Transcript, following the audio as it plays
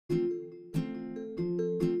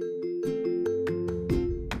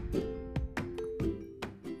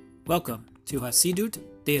Welcome to Hasidut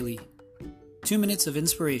Daily, 2 minutes of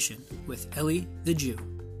inspiration with Eli the Jew.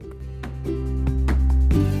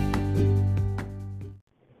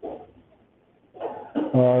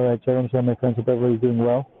 All right, Shalom, my friends. Hope everybody's doing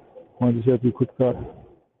well. I wanted to share with you a quick thought.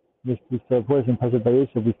 This voice in Pasuk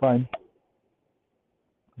Vayeshev we find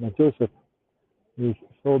that Joseph was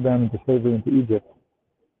sold down into slavery into Egypt.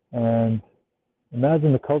 And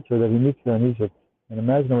imagine the culture that he meets there in Egypt, and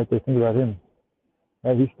imagine what they think about him.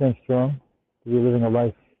 Right? He stands strong to be living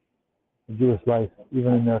a Jewish life,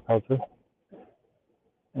 even in their culture.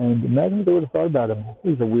 And imagine what they would have thought about him.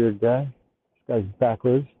 He's a weird guy. This guy's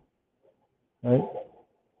backwards, right?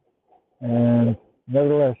 And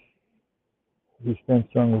nevertheless, he stands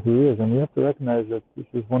strong with who he is. And we have to recognize that this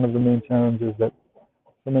is one of the main challenges that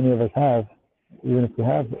so many of us have, even if we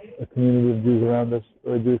have a community of Jews around us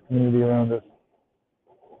or a Jewish community around us.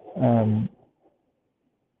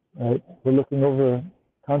 Right? We're looking over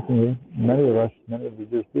constantly, many of the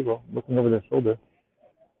Jewish people, looking over their shoulder,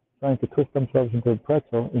 trying to twist themselves into a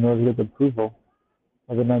pretzel in order to get the approval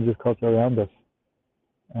of the non-Jewish culture around us.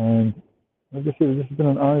 And this has been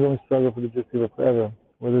an ongoing struggle for the Jewish people forever,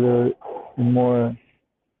 whether they're in more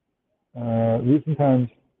recent times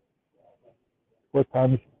or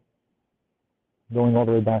times going all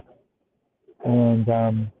the way back. And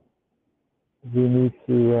we need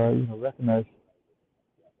to recognize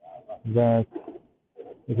that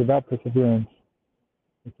it's about perseverance.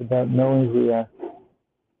 It's about knowing who we are.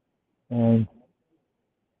 And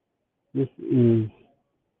this is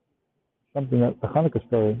something that the Hanukkah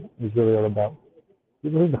story is really all about.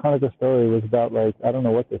 People think the Hanukkah story was about, I don't know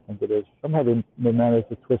what they think it is. Somehow they managed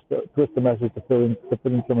to twist the message to put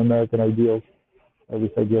in some American ideals, or at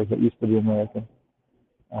least ideals that used to be American.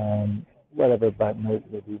 Whatever, but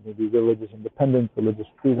maybe religious independence, religious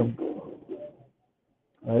freedom,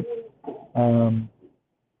 right?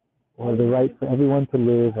 Or the right for everyone to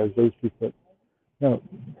live as they see fit. No,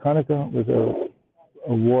 Hanukkah was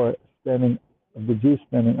a war of the Jews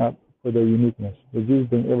standing up for their uniqueness. The Jews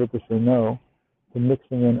being able to say no to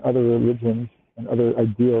mixing in other religions and other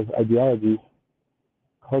ideologies,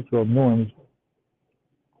 cultural norms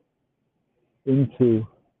into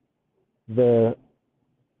their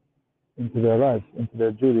lives, into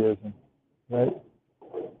their Judaism, right?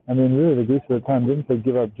 I mean, really, the Greeks at the time didn't say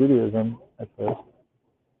give up Judaism at first.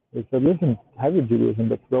 They said, listen, have your Judaism,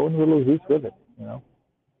 but throw in a little Zeus with it,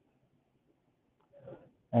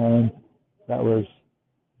 And that was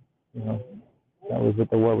what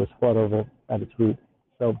the war was fought over at its root.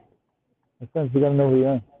 So, my friends, we got to know who we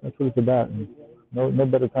are. That's what it's about. And no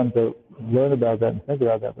better time to learn about that and think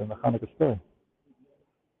about that than the Hanukkah story.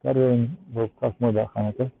 God willing, we'll talk more about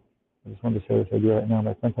Hanukkah. I just wanted to share this idea right now.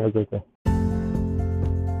 My friends, have a great day.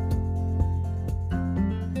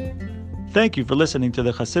 Thank you for listening to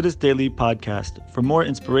the Hasidus Daily Podcast. For more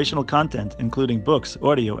inspirational content, including books,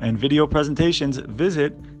 audio, and video presentations,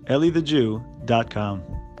 visit elithejew.com.